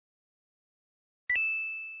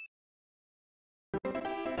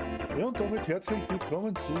Ja, und damit herzlich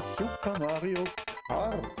willkommen zu Super Mario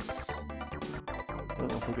Kart. Dann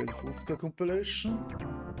machen wir gleich 50er Compilation.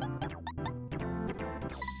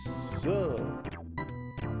 So.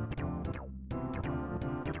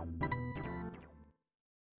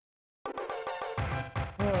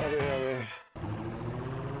 Aber.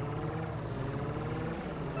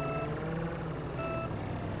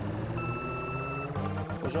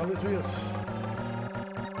 Mal schauen, wie es wird.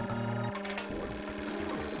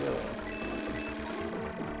 So.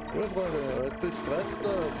 Ja, Freunde, heute ist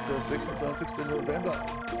Freitag, der 26. November.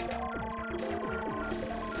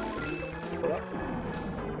 Ja.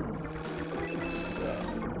 So.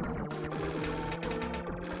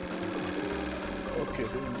 Okay,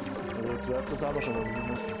 den zweiten haben wir schon mal, das ist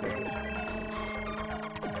immer sehr gut.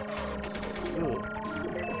 So.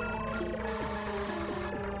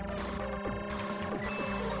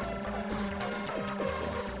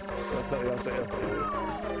 Erster.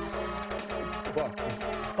 Wow.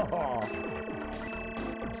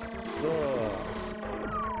 So.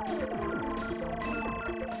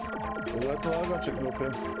 Das war jetzt auch ganz schön knapp, ja.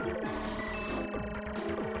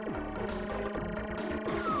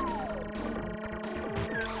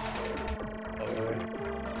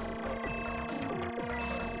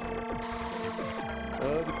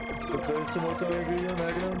 Die Prozessmotor irgendwie ihren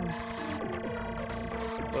eigenen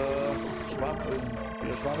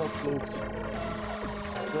Schwamm abflugt.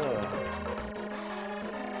 So.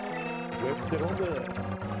 Letzte Runde.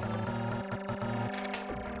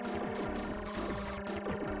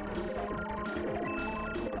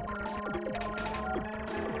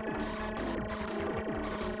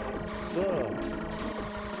 So.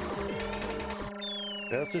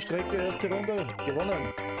 Erste Strecke, erste Runde.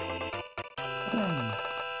 Gewonnen.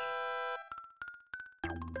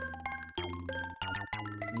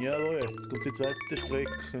 Jawohl, jetzt kommt die zweite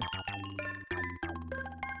Strecke.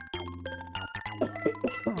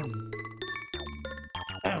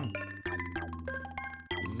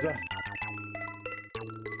 So.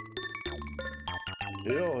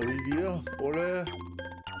 Ja, wie wir alle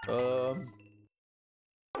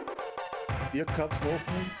Cups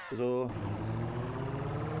machen, also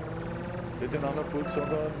nicht in einer Folge,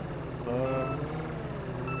 sondern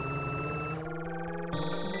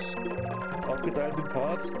aufgeteilt in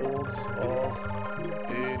Parts und auch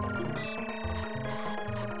in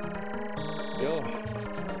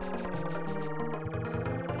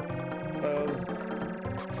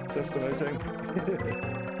das ist amazing.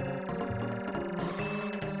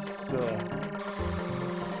 So.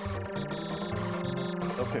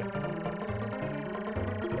 Okay.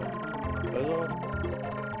 Also,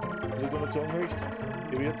 was ich damit sagen möchte,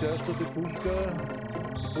 ich werde zuerst die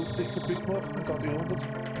 50 Kubik machen, dann die 100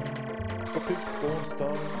 Kubik und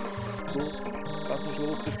dann ganz am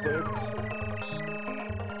Schluss des Projekts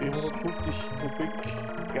die 150 Kubik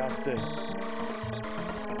Klasse.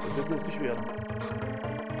 Das wird lustig werden.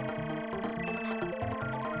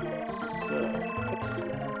 So, ups.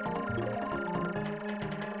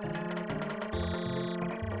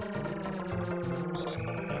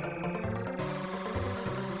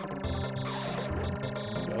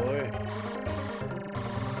 Jawohl.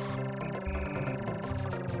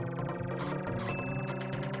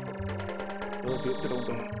 So, vierte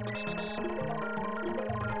Runde.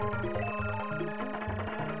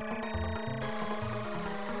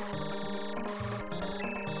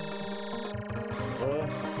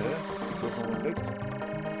 Okay, ich hoffe, man kriegt.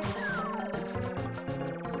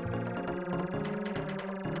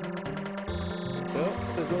 Ja,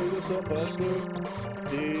 das war wieder so ein Beispiel.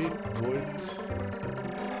 Die wollt.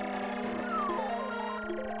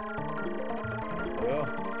 Ja,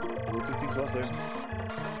 wollte die Dings auslegen.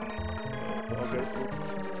 Ja, fahren gleich kurz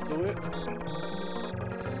zurück.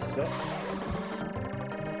 So.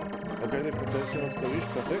 Okay, die Prozesse uns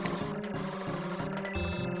erwischt, perfekt.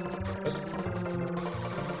 Ups.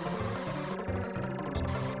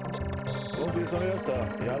 Und wir sind Erster.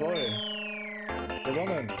 Jawohl.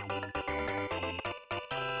 Gewonnen.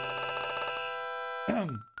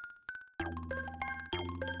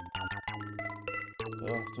 So,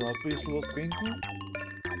 jetzt mal ein bisschen was trinken.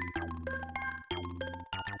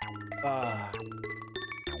 Ah.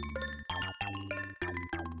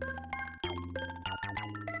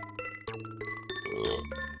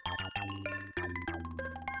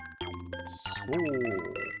 So.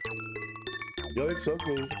 Ja, wie gesagt,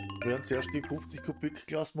 wir werden zuerst die 50 Kubik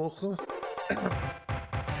Glas machen.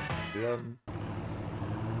 Wir werden,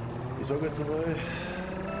 ich sage jetzt einmal,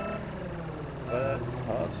 3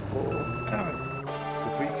 Parts pro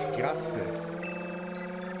Kubik Klasse.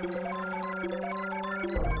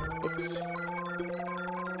 Ups.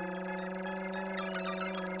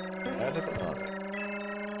 Eine Banane.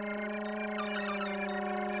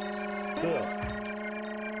 So.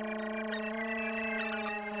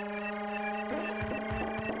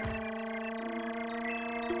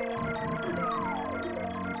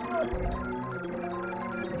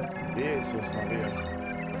 Jesus Maria.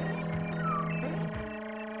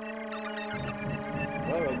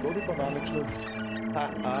 Ja, wir haben da die Banane geschlüpft.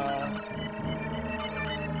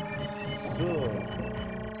 So.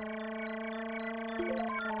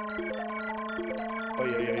 Oi.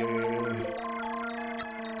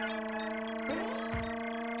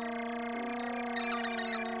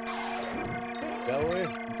 Jawohl,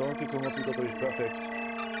 danke, kommen wir wieder durch. Perfekt.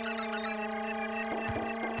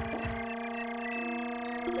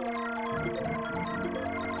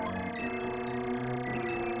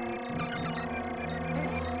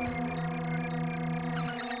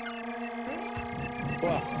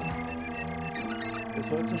 Boah.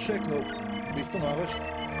 Das war jetzt ein Shake-Knopf. Bist du narrisch?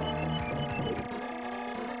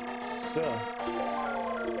 So.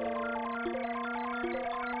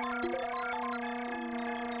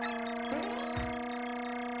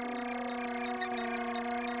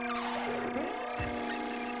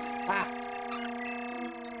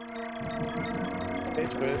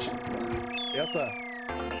 Bitch. Erster.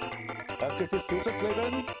 Danke fürs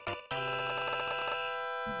Zusatzleben.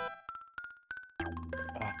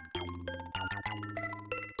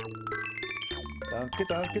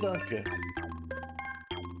 Danke.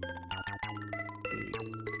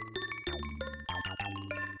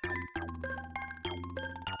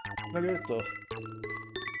 Na geht doch.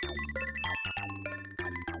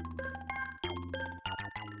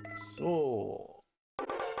 So.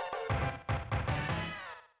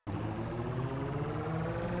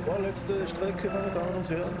 Letzte Strecke, meine Damen und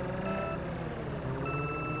Herren.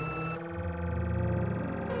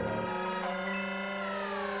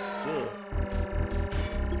 So.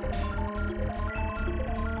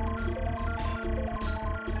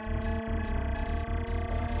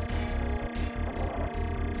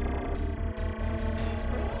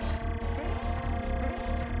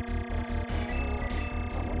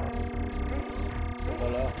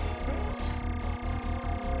 Voilà.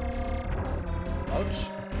 Autsch.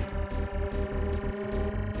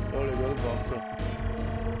 So.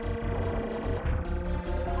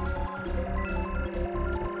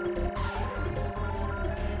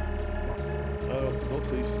 Ja, dat is wat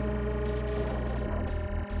triest.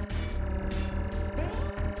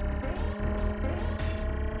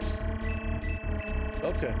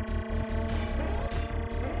 Okay.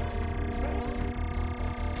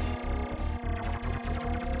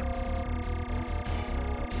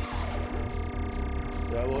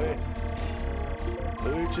 Jawohl.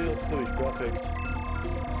 Luigi hat's durch, perfekt.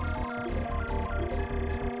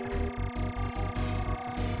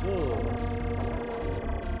 So.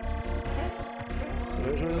 Da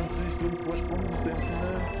ist schon einen ziemlich guten Vorsprung in dem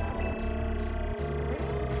Sinne.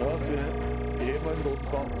 Das heißt, wir heben einen roten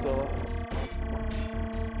Panzer auf,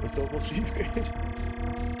 dass da was schief geht.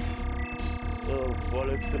 So,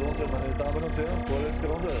 vorletzte Runde, meine Damen und Herren, vorletzte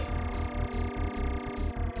Runde.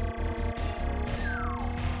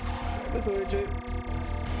 Bis Luigi.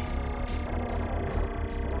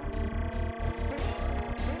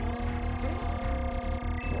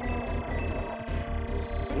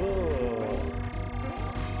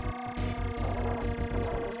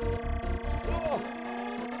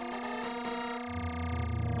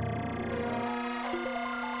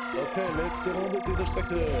 Okay, letzte Runde dieser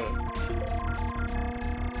Strecke.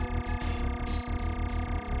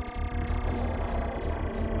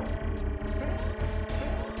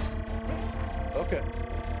 Okay.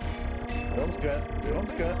 Wir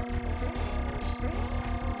haben's gehört.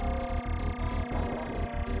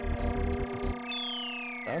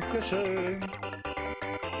 Dankeschön.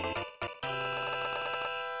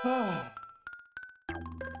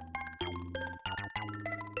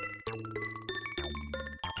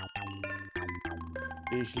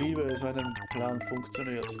 Ich liebe es, wenn ein Plan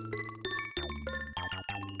funktioniert.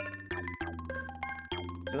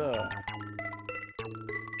 So.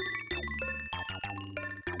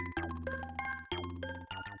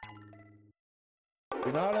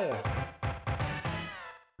 Finale.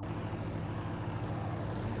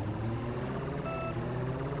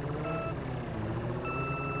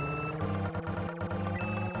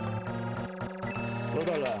 So,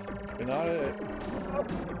 da. Finale.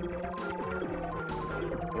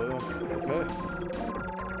 Okay.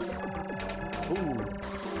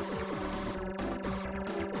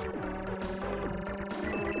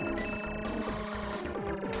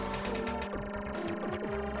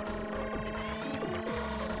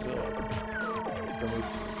 So.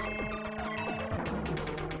 Damit.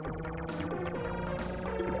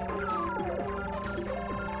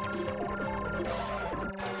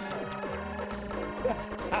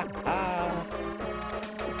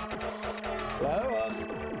 Ja, warte.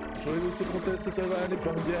 Schon ist der Prozessor selber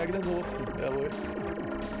eingefangen, die eigenen Waffen. Jawohl.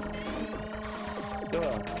 So.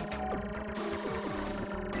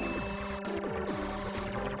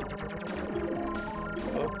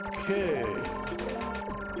 Okay.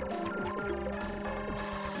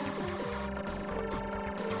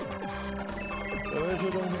 Ja,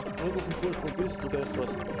 schon dann wirklich ein Vorsprung bist du da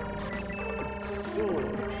etwas. So.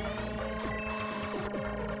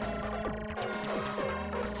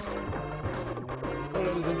 Oh,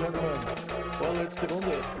 Ladies and Gentlemen. Vorletzte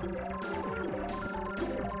Runde.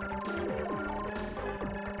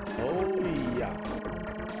 Oh ja.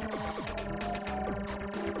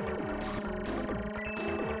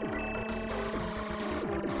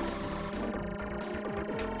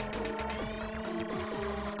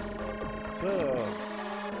 So,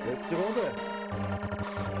 letzte Runde.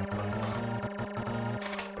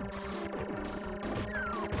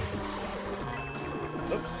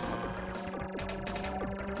 Ups.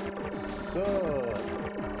 So.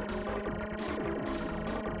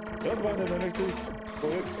 Ja, Freunde, wenn euch das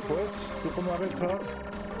Projekt gefällt, Super Mario Kart,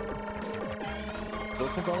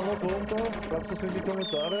 lasst einen Daumen nach runter, schreibt es in die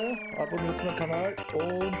Kommentare, abonniert meinen Kanal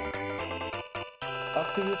und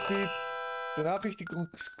aktiviert die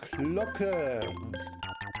Benachrichtigungsglocke.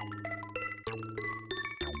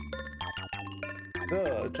 So,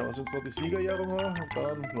 jetzt schauen wir uns noch die Siegerehrung an und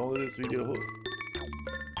dann laden wir das Video hoch.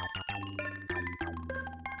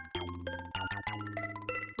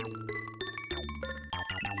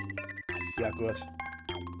 Sehr gut.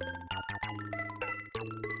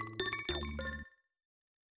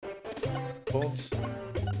 Und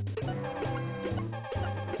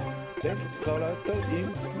denkt dran, Leute,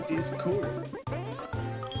 impfen ist cool.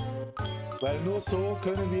 Weil nur so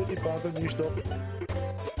können wir die Pandemie stoppen.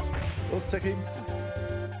 Lasst euch impfen.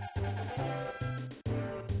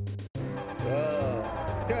 Ja,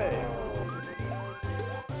 okay.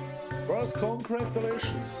 Was?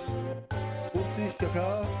 Congratulations. 50 kk,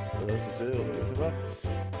 oder wie immer.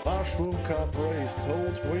 Mushroom Cup Race.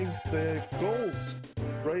 Toad wins the Gold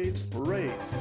Great Race.